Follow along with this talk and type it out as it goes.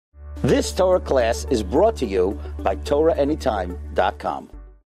This Torah class is brought to you by TorahAnytime.com.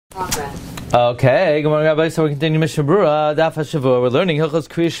 Okay, good morning, Rabbi. So we're continuing Mishna Berura, Daf Hashavua. We're learning Hilchos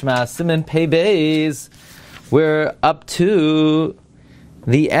Kriyishma, Siman Pei Beis. We're up to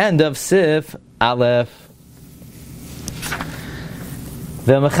the end of Seif Aleph.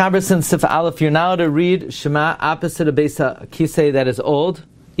 The Mechaber since Seif Aleph, you're now to read Shema opposite of Beis HaKisei that is old,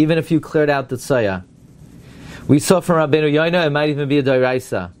 even if you cleared out the Tzaya. We saw from Rabbeinu Yoina, it might even be a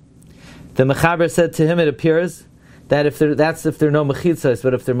Doraisa. The Mechaber said to him, it appears that if there are no mechitzos,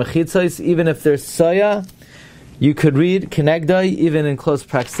 but if they're mechitzos, even if there's soya, you could read kenegdai even in close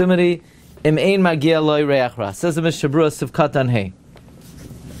proximity. Im ein magia loy reach ra. Says the Mishna Berura Sivkatan Hey.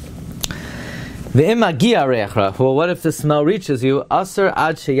 The im magia reach ra. Well, what if the smell reaches you? Aser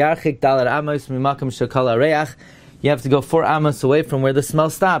ad sheyarchik dalar amos mimakim shekala reach. You have to go 4 amos away from where the smell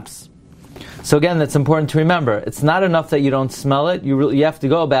stops. So again, that's important to remember. It's not enough that you don't smell it. You have to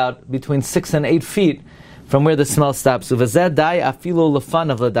go about between 6 and 8 feet from where the smell stops. That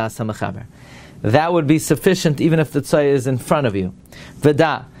would be sufficient even if the tzaya is in front of you. The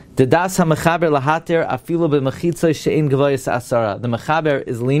mechaber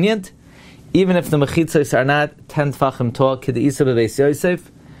is lenient even if the mechitzos are not 10 tfachim tall,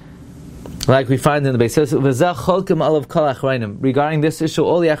 like we find in the Beis Yosef. Regarding this issue,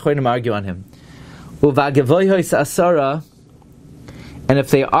 all the achronim argue on him. And if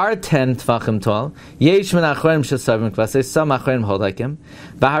they are 10 tfachim tall, yesh min achronim shesavim kvasei, some achronim hold like him.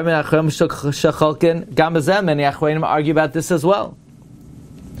 V'har min achronim shechalkin, gam bezeh, many achronim argue about this as well.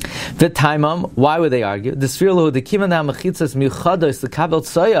 V'taimam, why would they argue? The sfirlu the kivan ha'mechitzos miuchados the kabel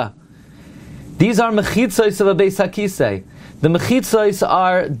tzoya. These are mechitzos of a Beis HaKisei. The mechitzos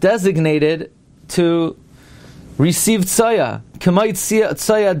are designated to receive tzoya. K'mayit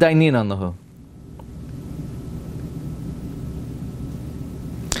tzoya dainin on lahu.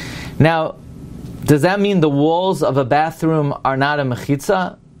 Now, does that mean the walls of a bathroom are not a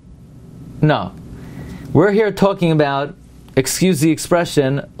mechitza? No. We're here talking about, excuse the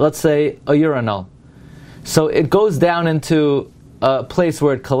expression, let's say a urinal. So it goes down into a place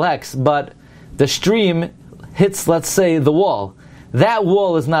where it collects, but the stream hits, let's say, the wall. That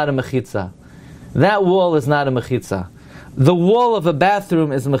wall is not a mechitza. That wall is not a mechitza. The wall of a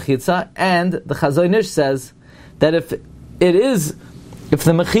bathroom is a mechitza, and the Chazon Ish says that if the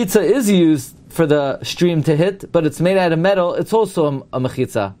mechitza is used for the stream to hit, but it's made out of metal, it's also a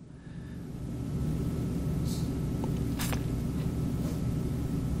mechitza.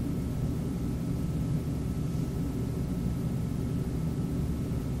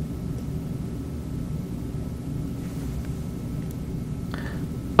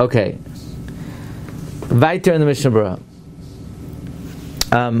 Okay. Weiter in the Mishnah Berura.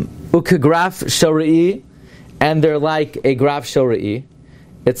 Ukegraf shorei, and they're like a graf shorei.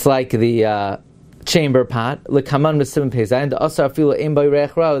 It's like the chamber pot. L'kaman m'siman pezai, and also afilu ein by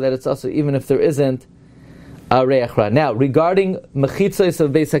reich ra, that it's also even if there isn't a reich ra. Now, regarding mechitzos of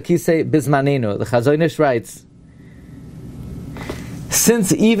Beis HaKisei bizmanenu, the Chazon Ish writes,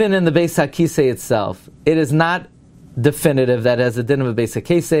 since even in the Beis HaKisei itself, it is not definitive that it has a din of a Beis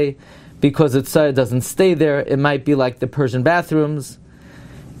HaKisei, because its tzara doesn't stay there. It might be like the Persian bathrooms.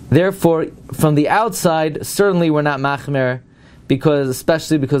 Therefore, from the outside, certainly we're not machmer,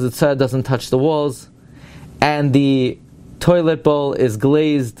 especially because the tzara doesn't touch the walls, and the toilet bowl is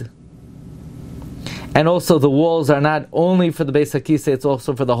glazed, and also the walls are not only for the Beis HaKisei, it's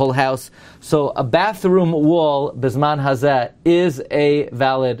also for the whole house. So a bathroom wall, bizman hazeh, is a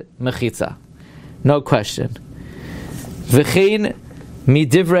valid mechitza. No question. V'chein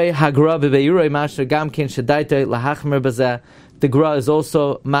midivrei hagra b'beiroi masher gam ken shedaitei lahachmer b'zeh. The Gra is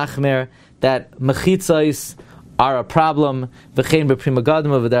also machmer that mechitzos are a problem. V'chein b'Prima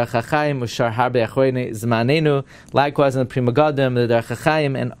Gadim of Derech HaChaim u'shar harbe achroini zmanenu. Likewise in the Prima Gadim, the Derech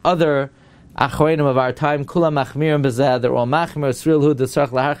HaChaim, and other achroinim of our time, kula machmirim b'zeh. They're all machmer. Sril hu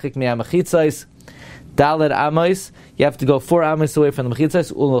d'tzarach laharchik mi'a mechitzos. Dalet amos. You have to go 4 amos away from the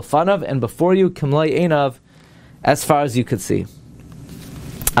mechitzos. Ulofanav, and before you kimloi einav, as far as you could see.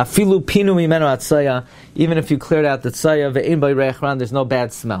 Afilu pinu mimenu atzaya, even if you cleared out the tzaya, ve'ein by reichran, there's no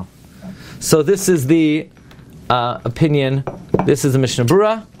bad smell. So this is the opinion, this is the Mishnah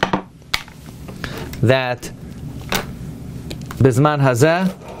Berura, that bizman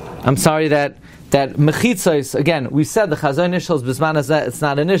hazeh, I'm sorry, that mechitzos, again, we said the Chazon Ish is bizman hazeh, it's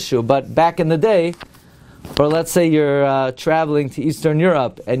not an issue, but back in the day, or let's say you're traveling to Eastern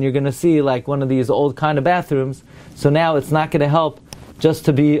Europe, and you're going to see like one of these old kind of bathrooms, so now it's not going to help just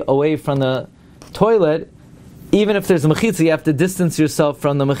to be away from the toilet. Even if there's a mechitza, you have to distance yourself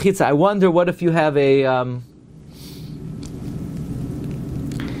from the mechitza. I wonder, what if you have a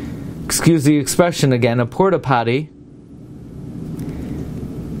excuse the expression again, a porta potty,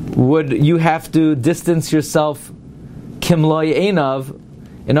 would you have to distance yourself kimloy einav?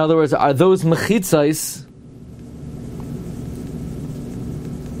 In other words, are those mechitzais?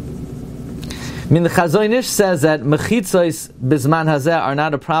 I mean, the Chazon Ish says that mechitzais bizman hazeh are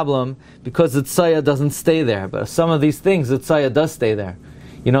not a problem because the tzaya doesn't stay there. But some of these things, the tzaya does stay there.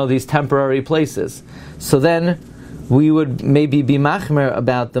 You know, these temporary places. So then, we would maybe be machmer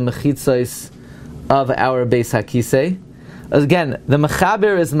about the mechitzais of our Beis HaKisei. Again, the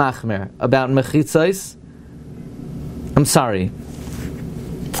mechaber is machmer about mechitzais. I'm sorry.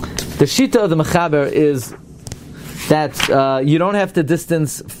 The shita of the mechaber is that you don't have to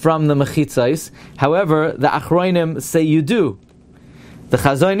distance from the mechitzais. However, the achroinim say you do. The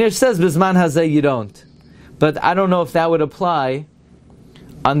Chazon Ish says bizman hazeh you don't. But I don't know if that would apply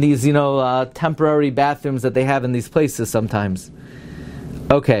on these, temporary bathrooms that they have in these places sometimes.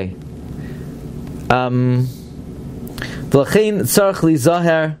 Okay. V'lachein tzarich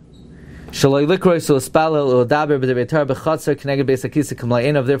lizaher shaloi likroy so espalel u'daber b'devei Torah b'chatzar k'neged beis hakisei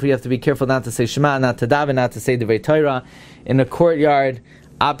k'mla'enav. Therefore, you have to be careful not to say Shema, not to daven, not to say devei Torah in a courtyard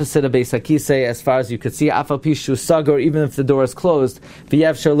opposite of Beis HaKisei, as far as you could see, afal pi shu sagor, even if the door is closed,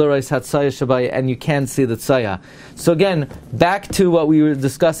 v'yevshar l'rois hatzaya shabaya, and you can see the tzaya. So again, back to what we were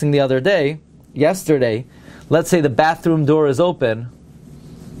discussing the other day, yesterday. Let's say the bathroom door is open,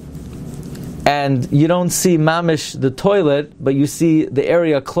 and you don't see mamish the toilet, but you see the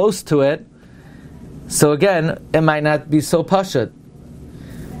area close to it. So again, it might not be so pashut.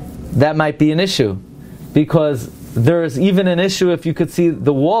 That might be an issue, because there's even an issue if you could see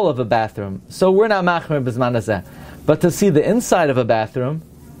the wall of a bathroom. So we're not machmer b'zman hazeh. But to see the inside of a bathroom,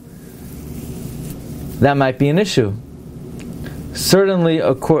 that might be an issue. Certainly,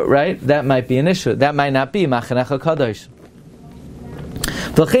 right? That might be an issue. That might not be machanech hakadosh.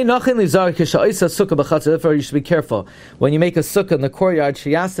 Therefore, you should be careful when you make a sukkah in the courtyard.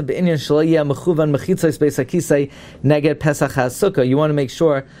 You want to make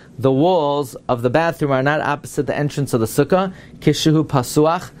sure the walls of the bathroom are not opposite the entrance of the sukkah. Kishuhu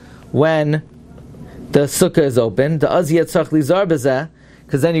pasuach, when the sukkah is open. Because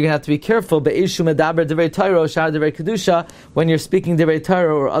then you're going to have to be careful. When you're speaking divrei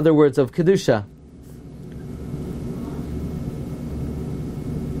Torah or other words of kedusha.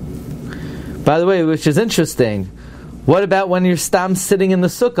 By the way, which is interesting, what about when you're sitting in the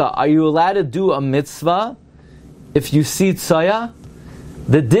sukkah? Are you allowed to do a mitzvah if you see tzaya?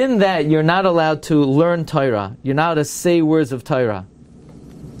 The din that you're not allowed to learn Torah, you're not allowed to say words of Torah.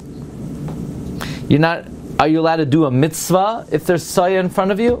 Are you allowed to do a mitzvah if there's tzaya in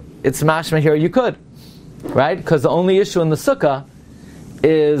front of you? It's mashma here, you could, right? Because the only issue in the sukkah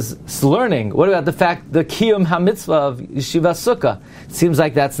is learning. What about the fact the kiyum ha-mitzvah of yeshiva sukkah? It seems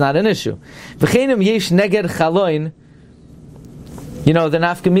like that's not an issue. V'cheinim yesh neged chaloin. The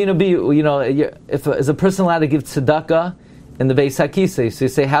nafkamina be, is a person allowed to give tzedakah in the Beis HaKisei? So you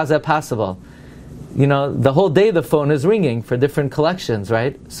say, how's that possible? The whole day the phone is ringing for different collections,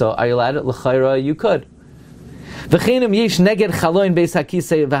 right? So are you allowed it? L'chayra, you could. V'cheinim yesh neged chaloin Beis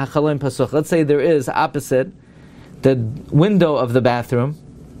HaKisei v'hachaloin pasuch. Let's say there is opposite the window of the bathroom,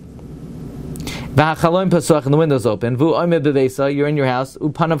 and the window's open. You're in your house,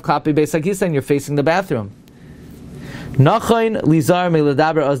 and you're facing the bathroom.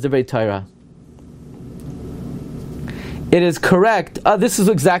 It is correct. This is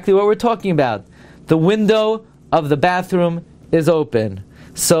exactly what we're talking about. The window of the bathroom is open.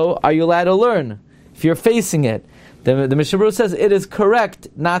 So, are you allowed to learn if you're facing it? The Mishnah says it is correct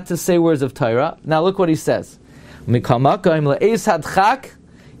not to say words of Torah. Now, look what he says. You could rely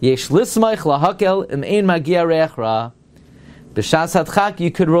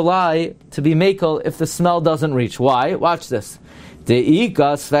to be makel if the smell doesn't reach. Why? Watch this.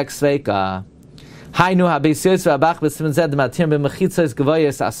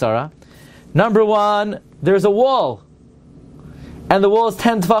 Number one, there's a wall, and the wall is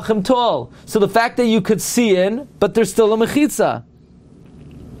 10 tvachim tall. So the fact that you could see in, but there's still a mechitza.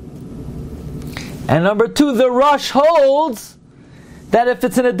 And number two, the Rush holds that if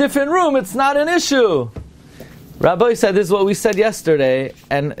it's in a different room, it's not an issue. Rabbi said this is what we said yesterday,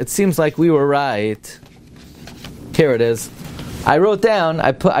 and it seems like we were right. Here it is. I wrote down,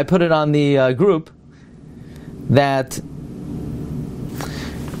 I put it on the group, that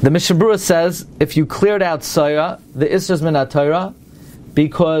the Mishnah Berura says if you cleared out tzaya, the Isra is min Torah,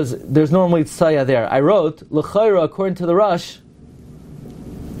 because there's normally tzaya there. I wrote, l'chayra, according to the Rush,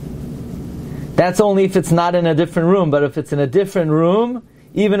 that's only if it's not in a different room. But if it's in a different room,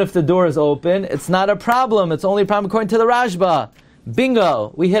 even if the door is open, it's not a problem. It's only a problem according to the Rashba.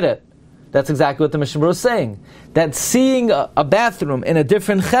 Bingo! We hit it. That's exactly what the Mishnah is saying. That seeing a bathroom in a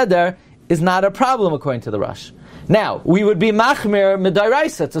different cheder is not a problem according to the Rosh. Now, we would be machmir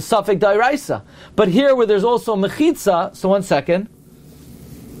midairaisa, it's a suffix dairaisa. But here where there's also mechitza, so one second.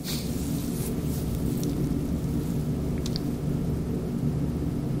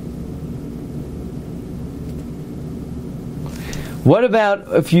 What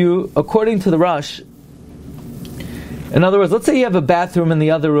about if you, according to the Rosh, in other words, let's say you have a bathroom in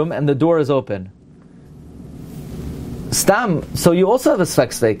the other room and the door is open. Stam, so you also have a sfek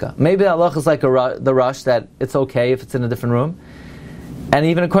sveika. Maybe Allah is like the Rosh, that it's okay if it's in a different room. And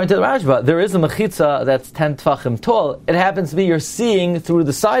even according to the Rashba, there is a mechitza that's 10 tfachim tall. It happens to be you're seeing through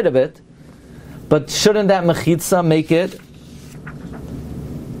the side of it, but shouldn't that mechitza make it?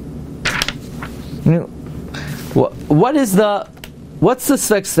 What's the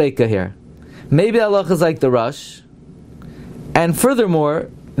sfek sveika here? Maybe Allah is like the Rosh. And furthermore,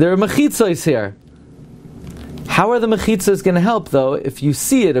 there are mechitzos here. How are the mechitzos going to help, though, if you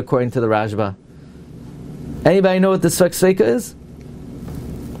see it according to the Rashba? Anybody know what the sfek sveika is?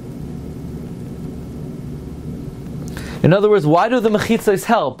 In other words, why do the mechitzos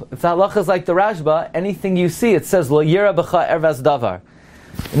help? If the halacha is like the Rashba, anything you see, it says, Lo yira b'cha ervas davar.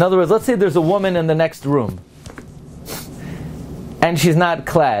 In other words, let's say there's a woman in the next room, and she's not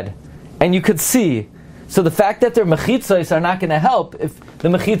clad, and you could see. So the fact that their mechitzos are not going to help if the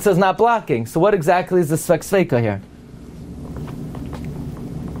mechitza is not blocking. So what exactly is the sfek sveika here?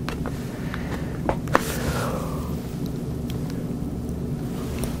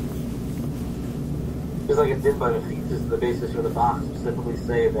 It's like a din by mechitzas, the basis for the box specifically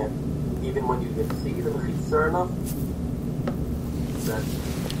say that even when you can see the mechitzas are enough.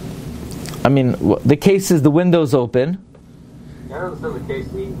 I mean, the case is the window's open. I don't understand the case.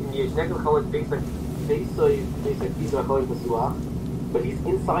 But he's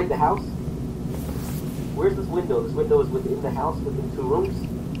inside the house. Where's this window? This window is within the house, within two rooms.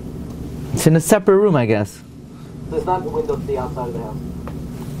 It's in a separate room, I guess. There's not a window to the outside of the house.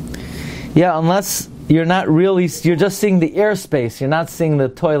 Yeah, unless you're not really, you're just seeing the airspace. You're not seeing the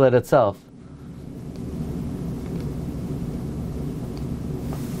toilet itself.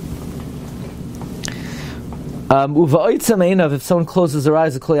 If someone closes their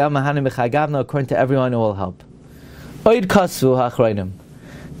eyes, according to everyone, it will help. The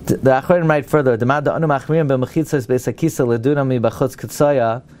Achronim write further.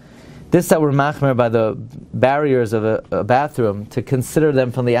 This that we're machmer by the barriers of a bathroom to consider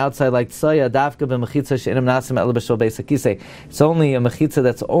them from the outside like tsaya. It's only a mechitza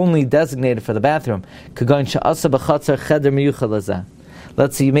that's only designated for the bathroom.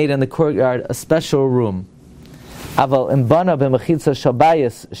 Let's say you made in the courtyard a special room. If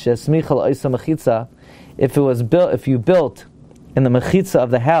you built in the mechitza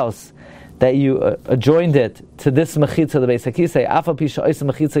of the house that you adjoined it to this mechitza, the Beis HaKisei,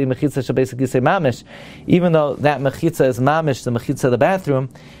 even though that mechitza is mamish, the mechitza of the bathroom,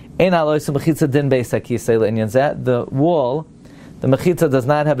 the wall, the mechitza does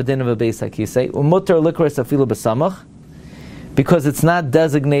not have a din of a Beis HaKisei, because it's not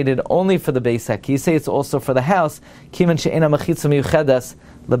designated only for the Beis HaKisei, it's also for the house. Kivan she'ena mechitza miyuchedas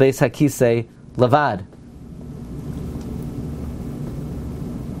leBeis HaKisei levad.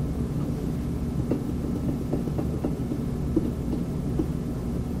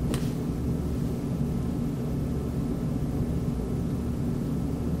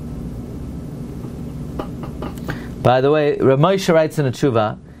 By the way, Rabbi Meir writes in a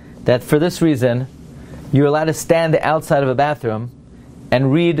tshuva that for this reason, you're allowed to stand outside of a bathroom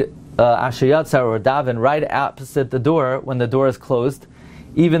and read Asher Yatzar or Daven right opposite the door when the door is closed,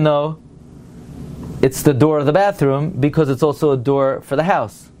 even though it's the door of the bathroom, because it's also a door for the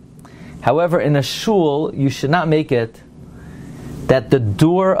house. However, in a shul, you should not make it that the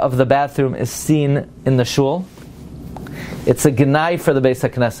door of the bathroom is seen in the shul. It's a genai for the Beis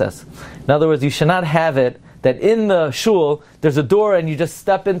HaKnesses. In other words, you should not have it that in the shul, there's a door and you just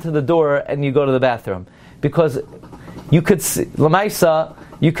step into the door and you go to the bathroom. Because you could see, Lamaisa,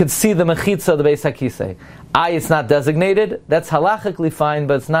 you could see the mechitza of the Beis HaKisei. It's not designated, that's halachically fine,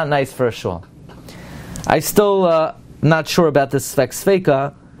 but it's not nice for a shul. I still not sure about this sfek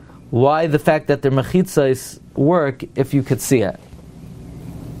sveika, why the fact that their mechitzas work if you could see it.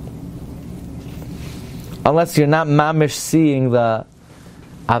 Unless you're not mamish seeing the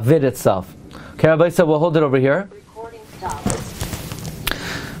avid itself. Okay, Rabbi said we'll hold it over here.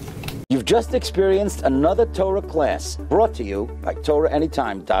 You've just experienced another Torah class brought to you by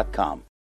TorahAnytime.com.